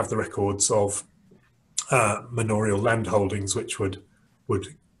don't have the records of manorial land holdings which would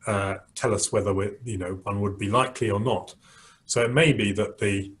tell us whether one would be likely or not. So it may be that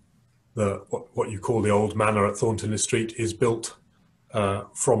what you call the old manor at Thornton le Street is built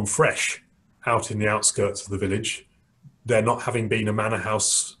from fresh out in the outskirts of the village, there not having been a manor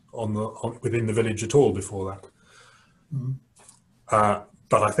house within the village at all before that. Mm-hmm.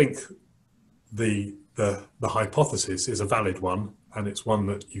 But I think the hypothesis is a valid one, and it's one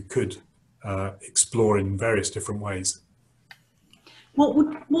that you could explore in various different ways. What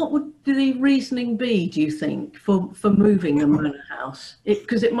would the reasoning be, do you think, for moving a manor house?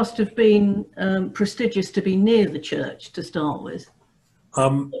 Because it must have been prestigious to be near the church to start with.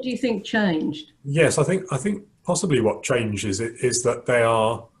 What do you think changed? Yes, I think possibly what changed is that they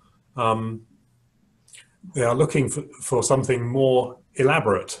are looking for something more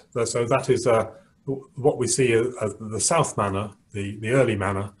elaborate. So that is what we see as the South Manor, the early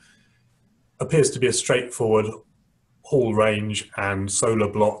manor, appears to be a straightforward hall range and solar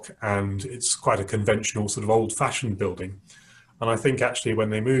block, and it's quite a conventional sort of old-fashioned building. And I think actually when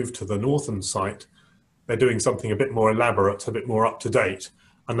they move to the northern site, they're doing something a bit more elaborate, a bit more up-to-date,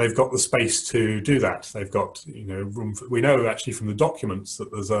 and they've got the space to do that. They've got room we know actually from the documents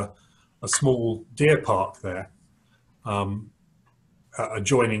that there's a small deer park there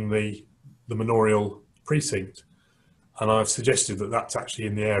adjoining the manorial precinct, and I've suggested that that's actually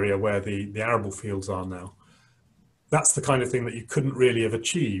in the area where the arable fields are now. That's the kind of thing that you couldn't really have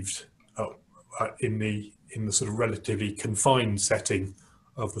achieved in the sort of relatively confined setting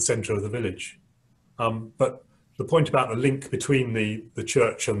of the centre of the village. But the point about the link between the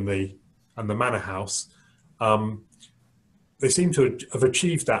church and the manor house, they seem to have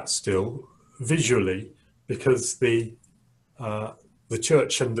achieved that still visually, because the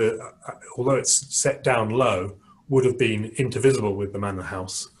church and although it's set down low, would have been intervisible with the manor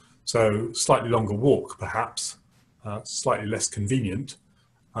house. So slightly longer walk, perhaps. Slightly less convenient,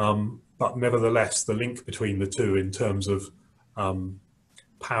 but nevertheless the link between the two in terms of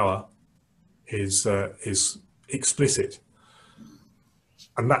power is explicit.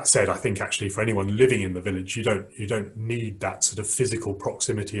 And that said, I think actually for anyone living in the village, you don't need that sort of physical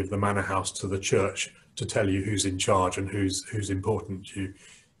proximity of the manor house to the church to tell you who's in charge and who's important. You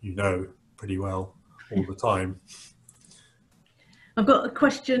know pretty well all the time. I've got a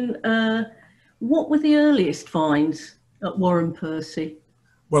question. What were the earliest finds at Wharram Percy?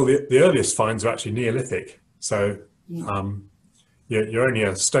 Well, the earliest finds are actually Neolithic. So you're only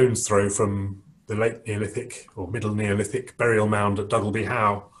a stone's throw from the late Neolithic or middle Neolithic burial mound at Duggleby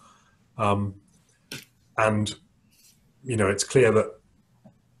Howe. And, it's clear that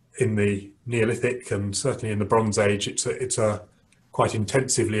in the Neolithic and certainly in the Bronze Age, it's a quite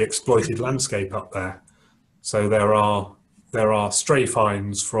intensively exploited landscape up there. So there are stray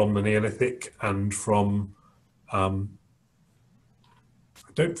finds from the Neolithic and from, I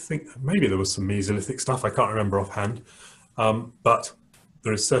don't think, maybe there was some Mesolithic stuff, I can't remember offhand, but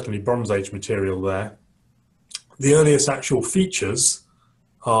there is certainly Bronze Age material there. The earliest actual features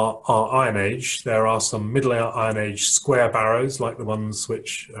are Iron Age. There are some Middle Iron Age square barrows, like the ones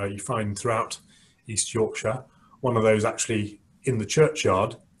which you find throughout East Yorkshire. One of those actually in the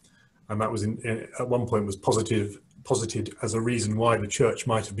churchyard, and that was at one point was posited as a reason why the church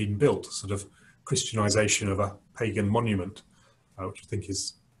might have been built, a sort of Christianization of a pagan monument, which I think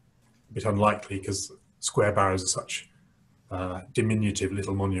is a bit unlikely because square barrows are such diminutive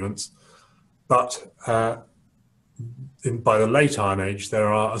little monuments. But by the late Iron Age, there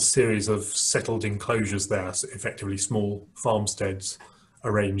are a series of settled enclosures there, so effectively small farmsteads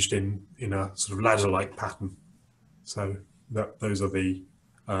arranged in a sort of ladder-like pattern. So those are the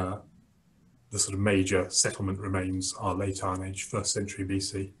sort of major settlement remains are late Iron Age, 1st century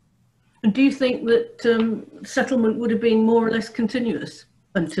BC. And do you think that settlement would have been more or less continuous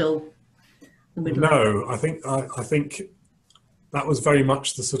until the Middle Age? No, I think that was very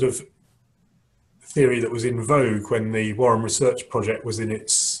much the sort of theory that was in vogue when the Wharram Research Project was in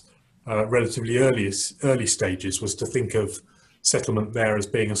its relatively early stages, was to think of settlement there as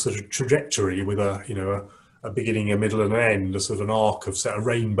being a sort of trajectory with a beginning, a middle, and an end, a sort of an arc of a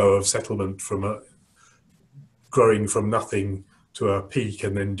rainbow of settlement from growing from nothing to a peak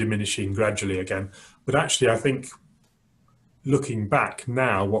and then diminishing gradually again. But actually, I think looking back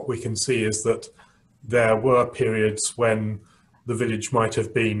now, what we can see is that there were periods when the village might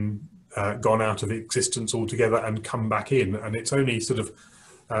have been gone out of existence altogether and come back in, and it's only sort of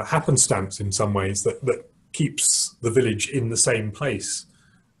happenstance in some ways that keeps the village in the same place.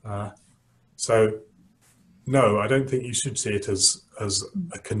 So no, I don't think you should see it as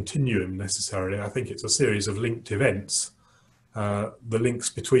a continuum necessarily. I think it's a series of linked events, the links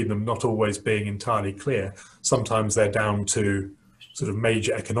between them not always being entirely clear. Sometimes they're down to sort of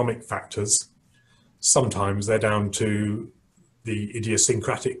major economic factors. Sometimes they're down to the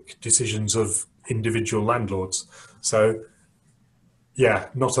idiosyncratic decisions of individual landlords. So yeah,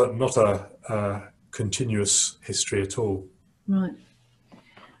 not a continuous history at all. Right.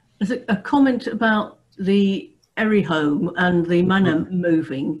 There's a comment about the Erie home and the manor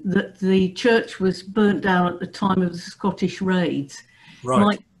moving, that the church was burnt down at the time of the Scottish raids. Right.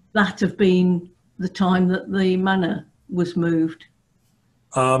 Might that have been the time that the manor was moved?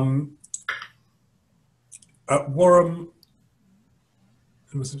 At Wharram,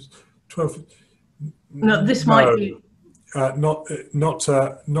 it was 12. No, this might be. Not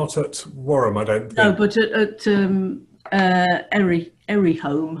at Wharram, I don't think. No, but at Erie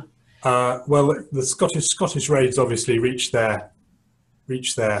home. Well, the Scottish raids obviously reached their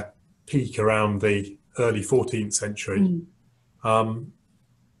peak around the early 14th century. I mean,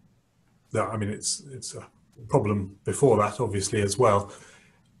 it's a problem before that, obviously, as well.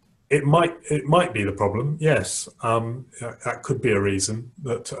 It might be the problem, yes. That could be a reason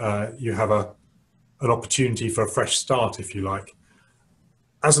that you have an opportunity for a fresh start, if you like.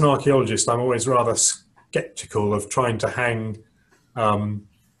 As an archaeologist, I'm always rather sceptical of trying to hang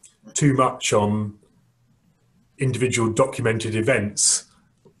too much on individual documented events,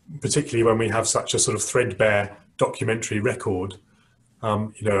 particularly when we have such a sort of threadbare documentary record.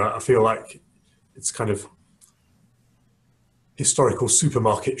 I feel like it's kind of historical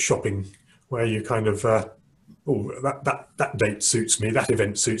supermarket shopping, where you kind of, that date suits me, that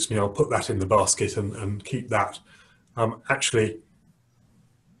event suits me, I'll put that in the basket and keep that. Actually,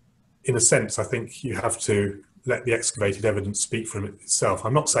 in a sense, I think you have to let the excavated evidence speak for itself.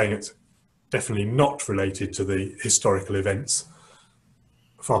 I'm not saying it's definitely not related to the historical events.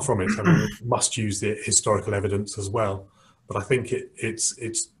 Far from it. I mean, we must use the historical evidence as well. But I think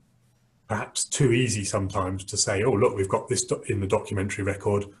it's perhaps too easy sometimes to say, oh, look, we've got this in the documentary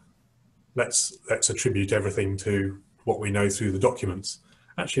record. Let's attribute everything to what we know through the documents.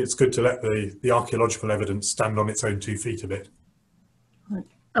 Actually, it's good to let the archaeological evidence stand on its own 2 feet a bit.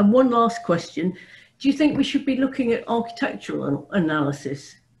 And one last question. Do you think we should be looking at architectural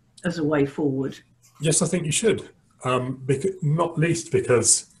analysis as a way forward? Yes, I think you should. Not least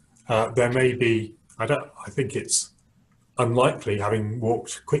because there may be, I think it's unlikely, having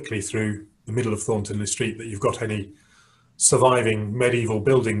walked quickly through the middle of Thornton le Street, that you've got any surviving medieval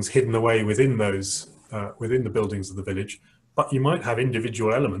buildings hidden away within those, within the buildings of the village. But you might have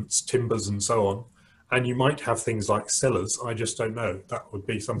individual elements, timbers and so on, and you might have things like cellars. I just don't know. That would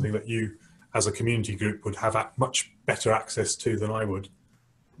be something that you, as a community group, would have much better access to than I would.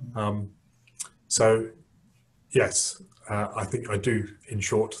 So, yes, I do, in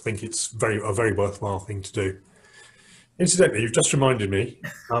short, think it's a very worthwhile thing to do. Incidentally, you've just reminded me,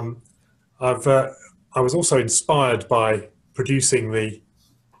 I was also inspired by producing the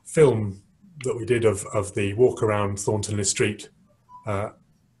film that we did of the walk around Thornton le Street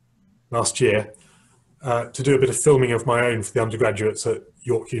last year, to do a bit of filming of my own for the undergraduates at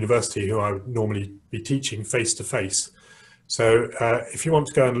York University, who I would normally be teaching face to face. So if you want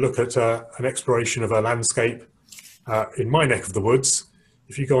to go and look at an exploration of a landscape in my neck of the woods,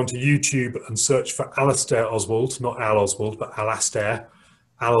 if you go onto YouTube and search for Alastair Oswald, not Al Oswald, but Alastair,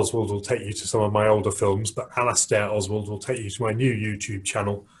 Al Oswald will take you to some of my older films, but Alastair Oswald will take you to my new YouTube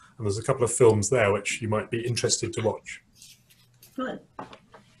channel. And there's a couple of films there which you might be interested to watch. Right.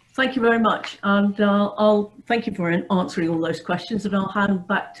 Thank you very much. And I'll thank you for answering all those questions, and I'll hand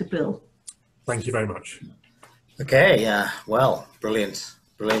back to Bill. Thank you very much. Okay, well, brilliant.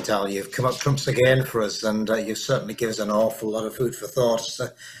 Brilliant, Al. You've come up trumps again for us, and you've certainly given us an awful lot of food for thought as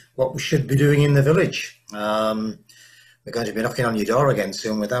to what we should be doing in the village. We're going to be knocking on your door again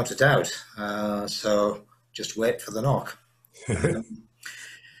soon, without a doubt. So just wait for the knock.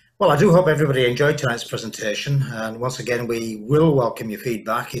 Well, I do hope everybody enjoyed tonight's presentation, and once again we will welcome your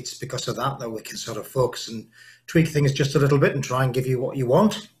feedback. It's because of that we can sort of focus and tweak things just a little bit and try and give you what you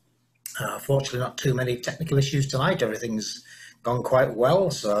want. Fortunately, not too many technical issues tonight. Everything's gone quite well,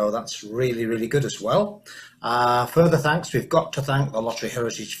 so that's really, really good as well. Further thanks, we've got to thank the Lottery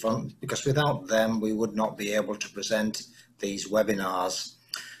Heritage Fund, because without them we would not be able to present these webinars.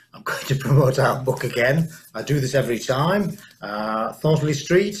 I'm going to promote our book again. I do this every time. Thornton le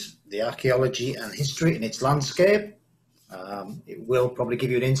Street, the archaeology and history in its landscape. It will probably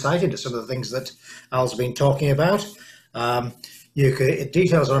give you an insight into some of the things that Al's been talking about.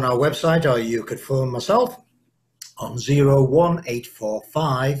 Details are on our website, or you could phone myself on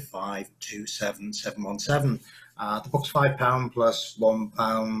 01845 527 717. The book's £5 plus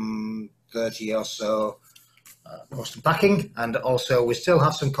 £1.30 or so post and packing, and also we still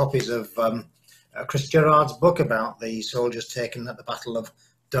have some copies of Chris Gerard's book about the soldiers taken at the Battle of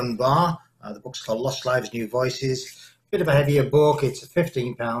Dunbar. The book's called Lost Lives, New Voices. Bit of a heavier book. It's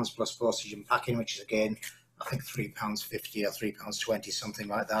 £15 plus postage and packing, which is again I think £3.50 or £3.20, something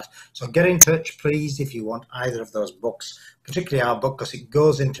like that. So get in touch, please, if you want either of those books, particularly our book, because it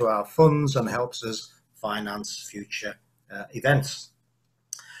goes into our funds and helps us finance future events.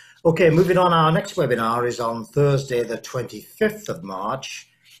 Okay, moving on, our next webinar is on Thursday, the 25th of March,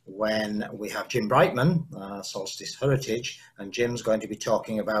 when we have Jim Brightman, Solstice Heritage, and Jim's going to be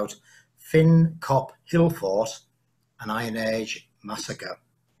talking about Finn Cop Hill Fort, an Iron Age massacre.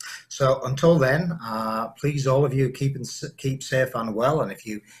 So until then, please all of you keep safe and well, and if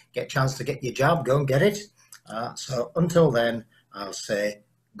you get a chance to get your jab, go and get it. So until then, I'll say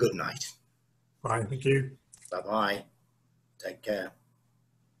good night. Bye, thank you. Bye-bye. Take care.